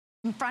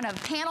in front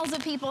of panels of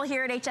people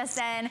here at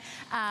HSN.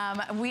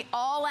 We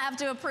all have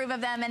to approve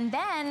of them, and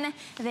then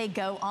they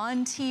go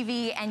on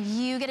TV, and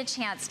you get a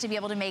chance to be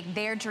able to make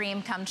their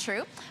dream come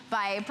true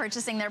by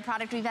purchasing their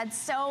product. We've had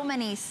so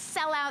many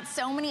sellouts,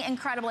 so many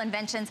incredible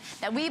inventions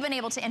that we've been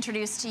able to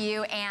introduce to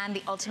you, and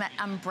the Ultimate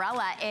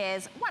Umbrella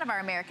is one of our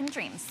American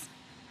dreams.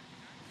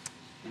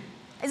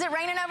 Is it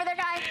raining over there,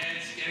 Guy?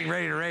 It's getting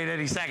ready to rain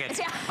any second.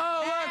 Yeah.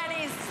 Oh, look.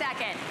 Any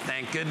second.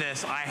 Thank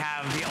goodness I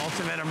have the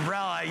Ultimate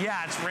Umbrella.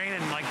 Yeah, it's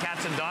raining like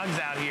cats and dogs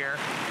out here.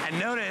 And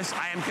notice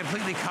I am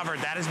completely covered.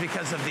 That is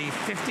because of the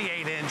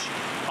 58-inch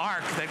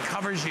arc that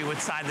covers you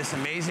inside this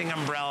amazing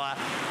umbrella.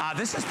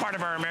 This is part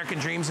of our American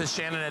Dreams, as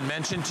Shannon had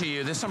mentioned to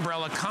you. This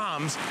umbrella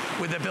comes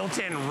with a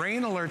built-in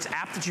rain alerts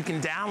app that you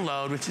can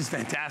download, which is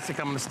fantastic.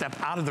 I'm gonna step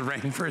out of the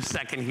rain for a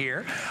second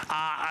here.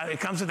 It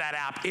comes with that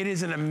app. It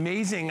is an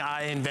amazing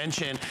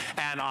invention,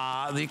 and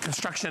the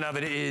construction of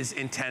it is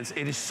intense.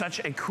 It is such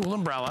a cool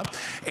umbrella,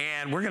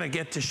 and we're gonna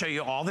get to show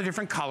you all the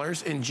different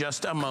colors in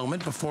just a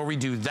moment. Before we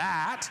do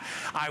that,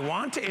 I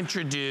want to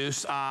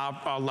introduce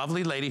a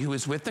lovely lady who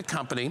is with the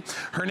company.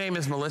 Her name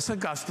is Melissa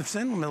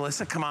Gustafson.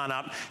 Melissa, come on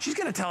up. She's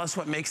gonna tell us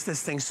what makes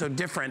this thing so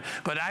different,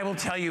 but I will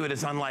tell you it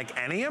is unlike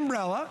any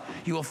umbrella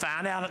you will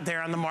find out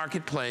there on the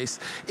marketplace.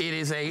 It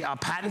is a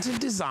patented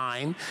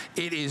design.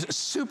 It is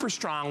super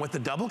strong with the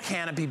double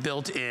canopy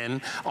built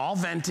in, all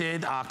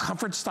vented,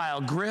 comfort style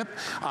grip.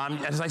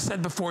 As I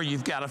said before,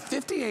 you've got a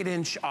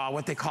 58-inch,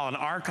 what they call an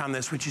arc on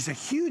this, which is a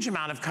huge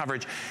amount of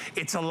coverage.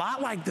 It's a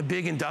lot like the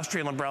big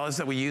industrial umbrellas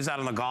that we use out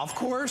on the golf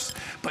course,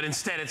 but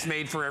instead it's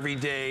made for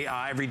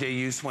everyday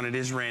use when it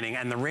is raining.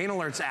 And the Rain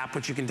Alerts app,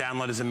 which you can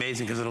download, is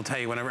amazing because it'll tell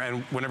you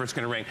whenever it's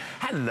going to rain.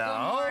 Hello.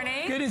 Good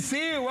morning. Good to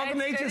see you. Welcome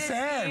to HSN. Good to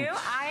see you.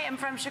 I am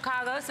from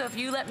Chicago, so if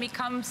you let me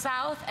come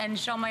south and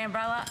show my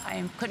umbrella,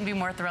 I couldn't be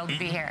more thrilled to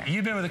be here.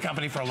 You've been with the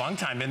company for a long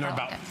time, been there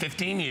about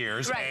 15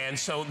 years. Right. And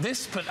so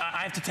this, but I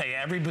have to tell you,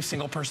 every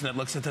single person that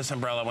looks at this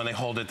umbrella when they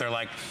hold it, they're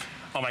like,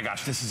 oh my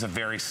gosh, this is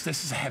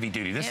a heavy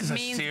duty. This is a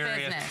serious.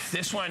 Business.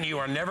 This one you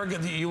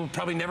will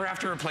probably never have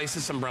to replace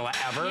this umbrella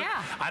ever.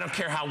 Yeah. I don't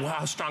care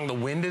how strong the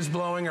wind is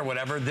blowing or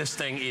whatever, this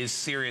thing is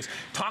serious.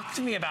 Talk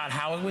to me about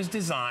how it was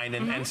designed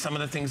and some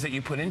of the things that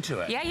you put into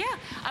it. Yeah.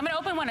 I'm gonna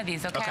open one of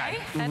these, okay?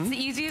 That's the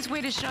easiest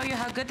way to show you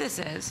how good this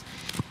is.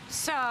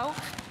 So,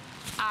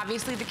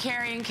 obviously the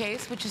carrying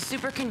case, which is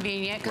super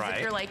convenient, because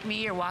if you're like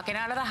me, you're walking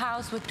out of the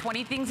house with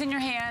 20 things in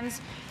your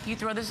hands, you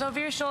throw this over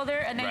your shoulder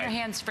and then your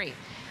hand's free.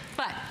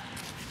 But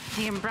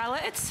the umbrella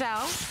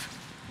itself,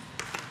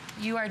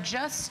 you are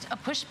just a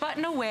push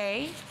button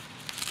away.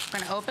 We're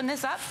gonna open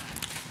this up,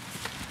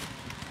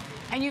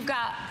 and you've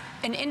got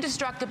an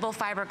indestructible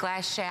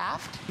fiberglass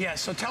shaft. Yeah,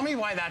 so tell me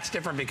why that's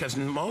different, because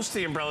most of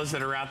the umbrellas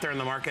that are out there in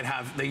the market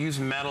they use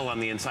metal on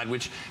the inside,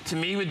 which to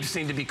me would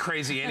seem to be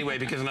crazy anyway,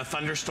 because in a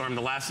thunderstorm,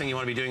 the last thing you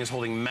want to be doing is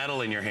holding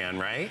metal in your hand,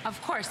 right? Of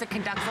course, it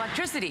conducts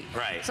electricity.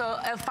 Right. So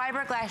a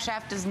fiberglass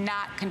shaft does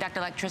not conduct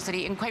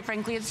electricity, and quite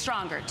frankly, it's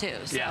stronger too.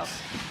 So,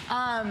 yes.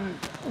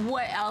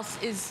 what else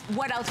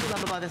we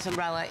love about this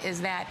umbrella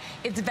is that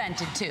it's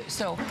vented too.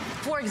 So,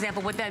 for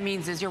example, what that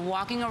means is you're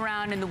walking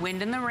around in the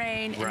wind and the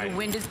rain, and the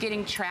wind is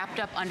getting trapped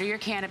up under your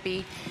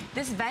canopy.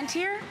 This vent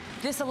here,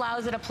 this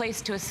allows it a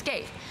place to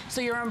escape. So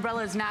your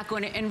umbrella is not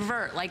going to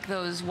invert like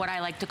those, what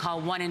I like to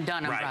call one and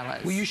done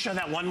umbrellas. Will you show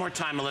that one more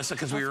time, Melissa,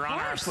 because we were on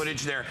our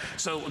footage there.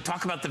 So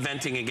talk about the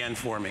venting again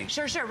for me.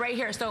 Sure, right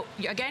here. So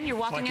again, you're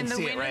walking in the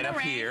wind and the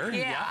rain. Here.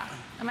 Yeah.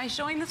 Am I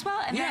showing this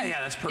well? And then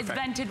that's perfect. It's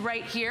vented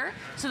right here,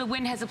 so the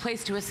wind has a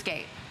place to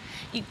escape.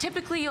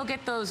 Typically, you'll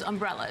get those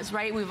umbrellas,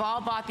 right? We've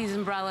all bought these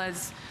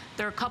umbrellas.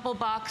 They're a couple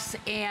bucks,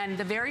 and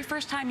the very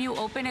first time you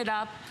open it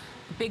up,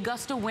 big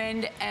gust of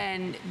wind,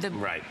 and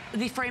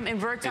the frame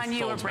inverts on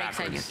you or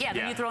breaks on you. Yeah,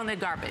 then you throw in the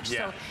garbage.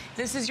 So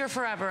this is your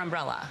forever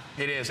umbrella.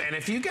 It is, and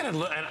if you get a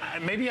look,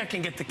 and maybe I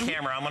can get the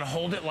camera, I'm gonna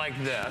hold it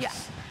like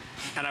this.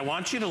 And I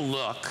want you to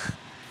look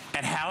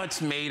at how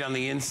it's made on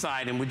the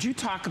inside. And would you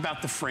talk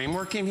about the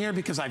framework in here?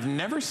 Because I've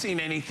never seen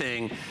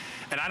anything,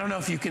 and I don't know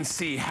if you can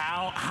see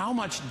how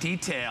much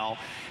detail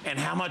and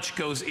how much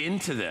goes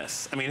into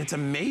this. I mean, it's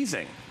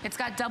amazing. It's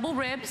got double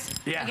ribs.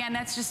 Again,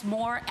 that's just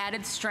more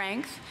added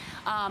strength.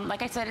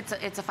 Like I said,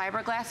 it's a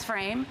fiberglass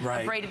frame,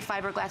 a braided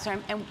fiberglass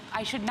frame. And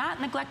I should not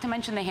neglect to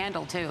mention the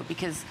handle too,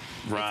 because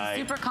it's a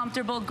super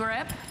comfortable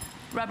grip.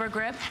 Rubber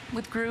grip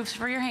with grooves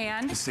for your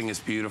hand. This thing is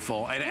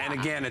beautiful. And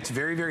again, it's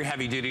very, very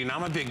heavy duty. And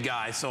I'm a big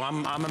guy, so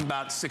I'm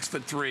about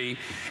 6'3",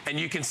 and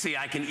you can see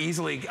I can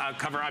easily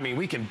cover, I mean,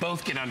 we can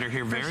both get under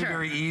here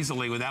very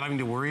easily without having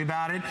to worry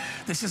about it.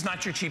 This is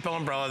not your cheapo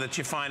umbrella that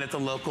you find at the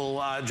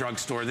local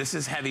drugstore. This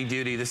is heavy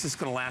duty. This is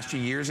gonna last you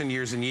years and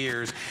years and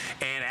years.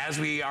 And as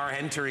we are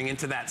entering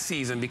into that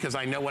season, because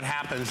I know what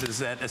happens is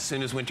that as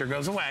soon as winter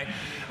goes away,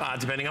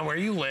 depending on where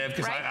you live,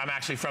 because I'm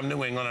actually from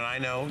New England, and I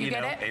know, you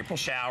know, April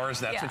showers,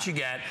 that's what you get.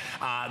 get,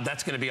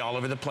 that's gonna be all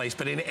over the place.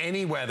 But in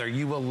any weather,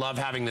 you will love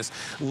having this.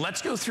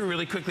 Let's go through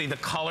really quickly the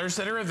colors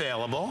that are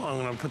available. I'm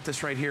gonna put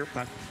this right here.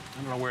 I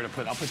don't know where to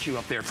put, I'll put you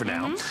up there for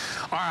now.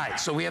 All right,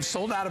 so we have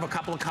sold out of a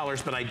couple of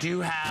colors, but I do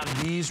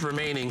have these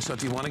remaining, so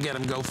if you wanna get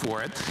them, go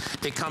for it.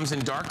 It comes in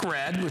dark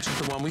red, which is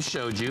the one we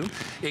showed you.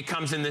 It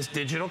comes in this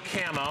digital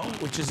camo,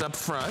 which is up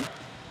front.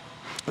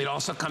 It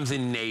also comes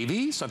in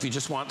navy, so if you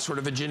just want sort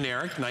of a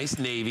generic, nice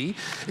navy,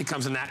 it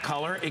comes in that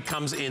color. It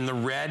comes in the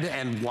red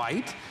and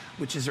white,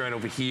 which is right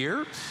over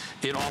here.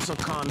 It also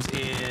comes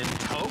in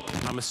taupe.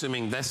 I'm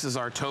assuming this is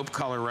our taupe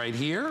color right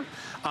here.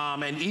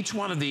 And each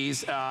one of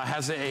these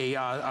has a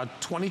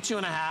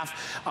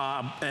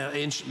 22.5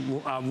 inch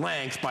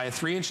length by a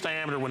 3-inch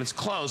diameter when it's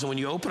closed. And when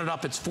you open it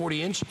up, it's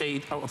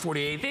 48.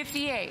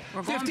 58.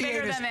 We're going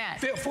bigger than that.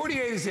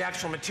 48 is the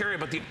actual material,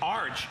 but the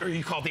arch, or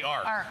you call it the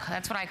arc. Arc,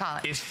 that's what I call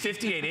it. Is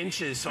 58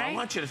 inches. So I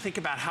want you to think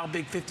about how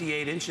big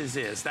 58 inches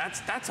is.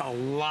 That's a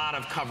lot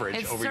of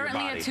coverage over your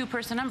body. It's certainly a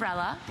 2-person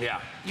umbrella.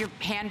 Yeah. Your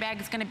handbag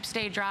is going to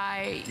stay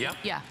dry. Yep.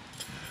 Yeah.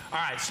 All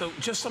right, so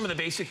just some of the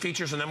basic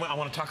features, and then I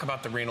want to talk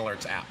about the Rain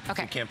Alerts app, if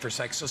we can for a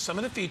sec. So some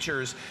of the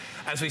features,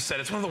 as we said,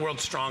 it's one of the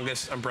world's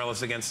strongest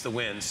umbrellas against the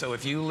wind. So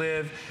if you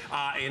live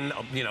in,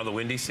 the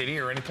Windy City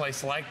or any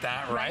place like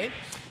that, right?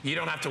 You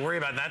don't have to worry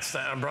about that's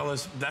an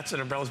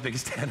umbrella's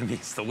biggest enemy.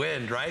 It's the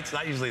wind, right? It's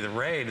not usually the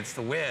rain, it's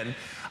the wind.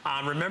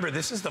 Remember,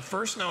 this is the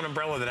first known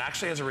umbrella that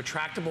actually has a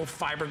retractable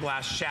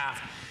fiberglass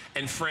shaft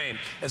and frame.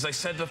 As I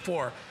said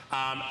before,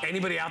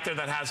 anybody out there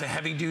that has a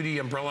heavy-duty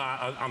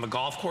umbrella on the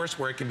golf course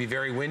where it can be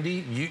very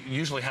windy,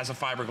 usually has a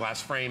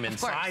fiberglass frame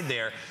inside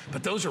there.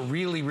 But those are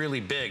really, really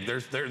big.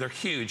 They're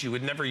huge. You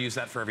would never use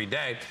that for every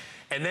day.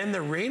 And then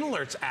the Rain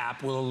Alerts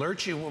app will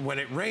alert you when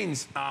it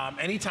rains.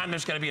 Anytime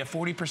there's going to be a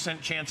 40%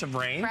 chance of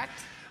rain,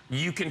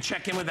 you can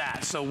check in with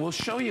that. So we'll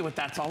show you what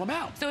that's all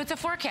about. So it's a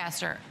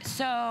forecaster.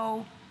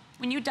 So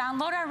when you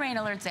download our Rain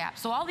Alerts app,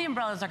 so all the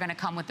umbrellas are going to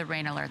come with the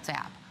Rain Alerts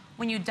app.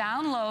 When you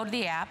download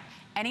the app,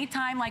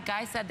 anytime, like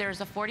Guy said,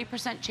 there's a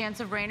 40% chance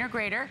of rain or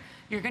greater,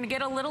 you're going to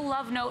get a little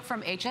love note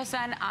from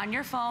HSN on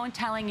your phone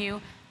telling you,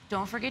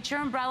 don't forget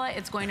your umbrella,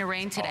 it's going to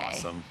rain today.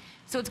 Awesome.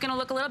 So it's going to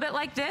look a little bit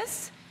like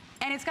this,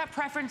 and it's got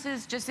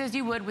preferences just as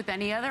you would with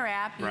any other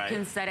app. You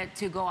can set it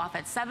to go off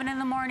at 7 in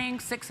the morning,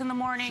 6 in the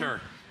morning.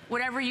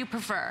 Whatever you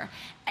prefer.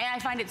 And I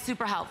find it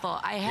super helpful.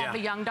 I have a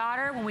young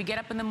daughter. When we get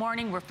up in the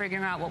morning, we're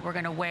figuring out what we're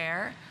gonna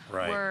wear.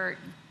 We're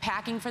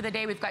packing for the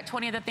day. We've got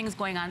 20 other things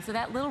going on. So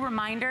that little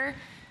reminder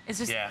is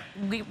just,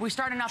 we're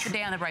starting off the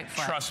day on the right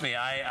foot. Trust me,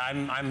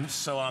 I'm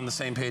so on the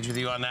same page with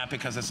you on that,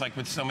 because it's like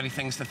with so many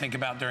things to think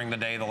about during the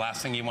day, the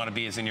last thing you want to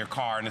be is in your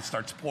car and it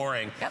starts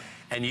pouring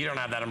and you don't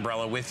have that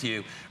umbrella with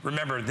you.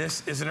 Remember,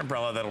 this is an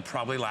umbrella that'll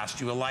probably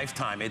last you a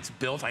lifetime. It's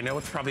built, I know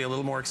it's probably a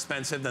little more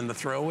expensive than the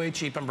throwaway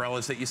cheap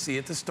umbrellas that you see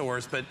at the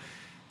stores, but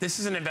this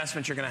is an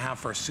investment you're going to have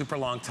for a super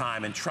long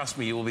time, and trust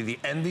me, you will be the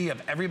envy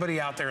of everybody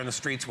out there in the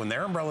streets when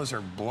their umbrellas are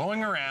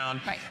blowing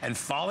around and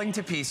falling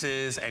to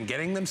pieces and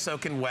getting them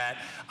soaking wet.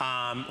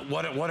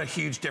 What a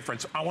huge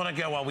difference. I want to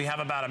go, well, we have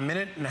about a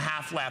minute and a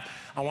half left.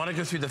 I want to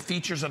go through the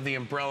features of the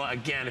umbrella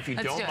again, if you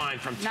don't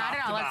mind, from top to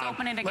bottom. Let's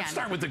open it again. Let's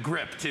start with the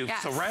grip, too.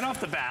 So right off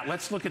the bat,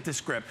 let's look at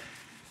this grip.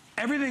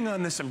 Everything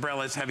on this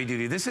umbrella is heavy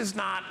duty. This is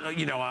not,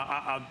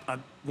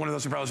 one of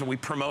those umbrellas that we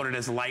promoted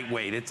as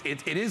lightweight.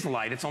 It is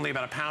light. It's only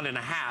about 1.5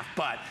 pounds,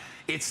 but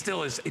it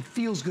still is. It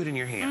feels good in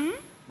your hand,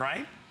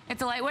 right?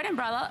 It's a lightweight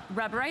umbrella,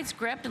 rubberized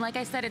grip, and like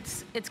I said,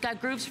 it's got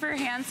grooves for your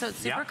hands, so it's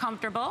super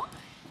comfortable.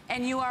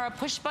 And you are a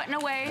push button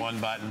away. One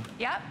button.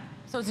 Yep.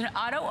 So it's an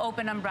auto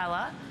open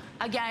umbrella.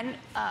 Again,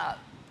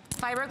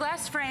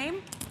 fiberglass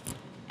frame.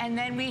 And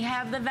then we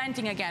have the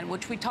venting again,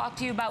 which we talked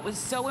to you about was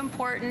so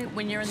important.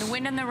 When you're in the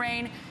wind and the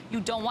rain, you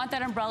don't want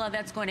that umbrella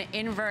that's going to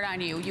invert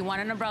on you. You want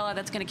an umbrella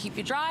that's going to keep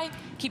you dry,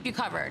 keep you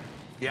covered.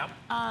 Yep.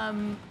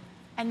 And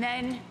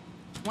then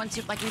once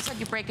you, like we said,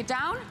 you break it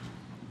down.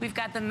 We've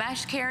got the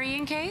mesh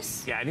carrying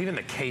case. Yeah, and even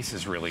the case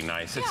is really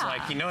nice. It's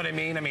like, you know what I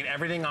mean? I mean,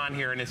 everything on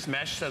here, and it's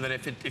mesh so that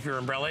if your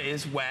umbrella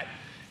is wet,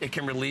 it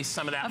can release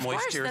some of that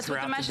moisture that's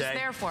throughout what the mesh the day. Is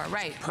there for,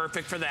 right? It's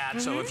perfect for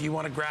that. So if you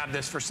want to grab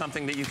this for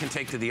something that you can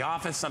take to the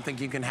office, something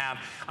you can have.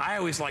 I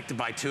always like to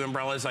buy 2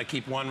 umbrellas. I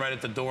keep one right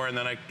at the door, and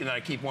then I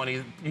keep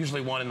one, usually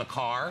one in the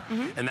car,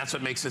 and that's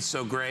what makes it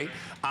so great.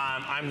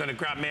 I'm going to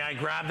grab. May I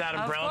grab that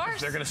umbrella?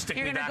 Because they're going to stick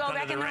me back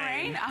under the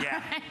rain.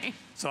 Yeah.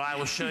 So I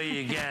will show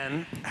you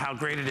again how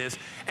great it is.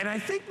 And I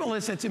think,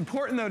 Melissa, it's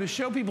important though to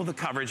show people the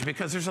coverage,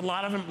 because there's a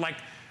lot of them like.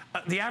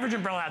 The average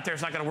umbrella out there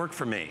is not going to work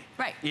for me.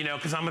 Right. You know,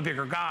 because I'm a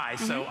bigger guy.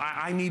 So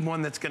I need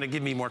one that's going to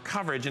give me more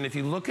coverage. And if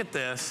you look at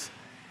this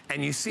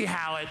and you see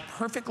how it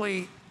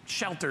perfectly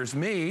shelters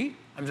me,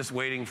 I'm just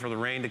waiting for the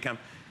rain to come.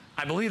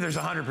 I believe there's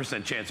a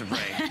 100% chance of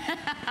rain.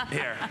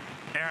 There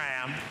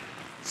I am.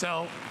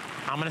 So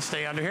I'm going to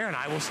stay under here and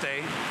I will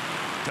stay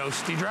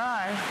toasty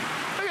dry.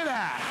 Look at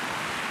that.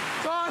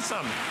 It's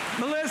awesome.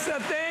 Melissa,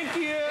 thank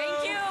you.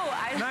 Thank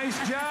you.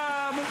 Nice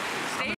job.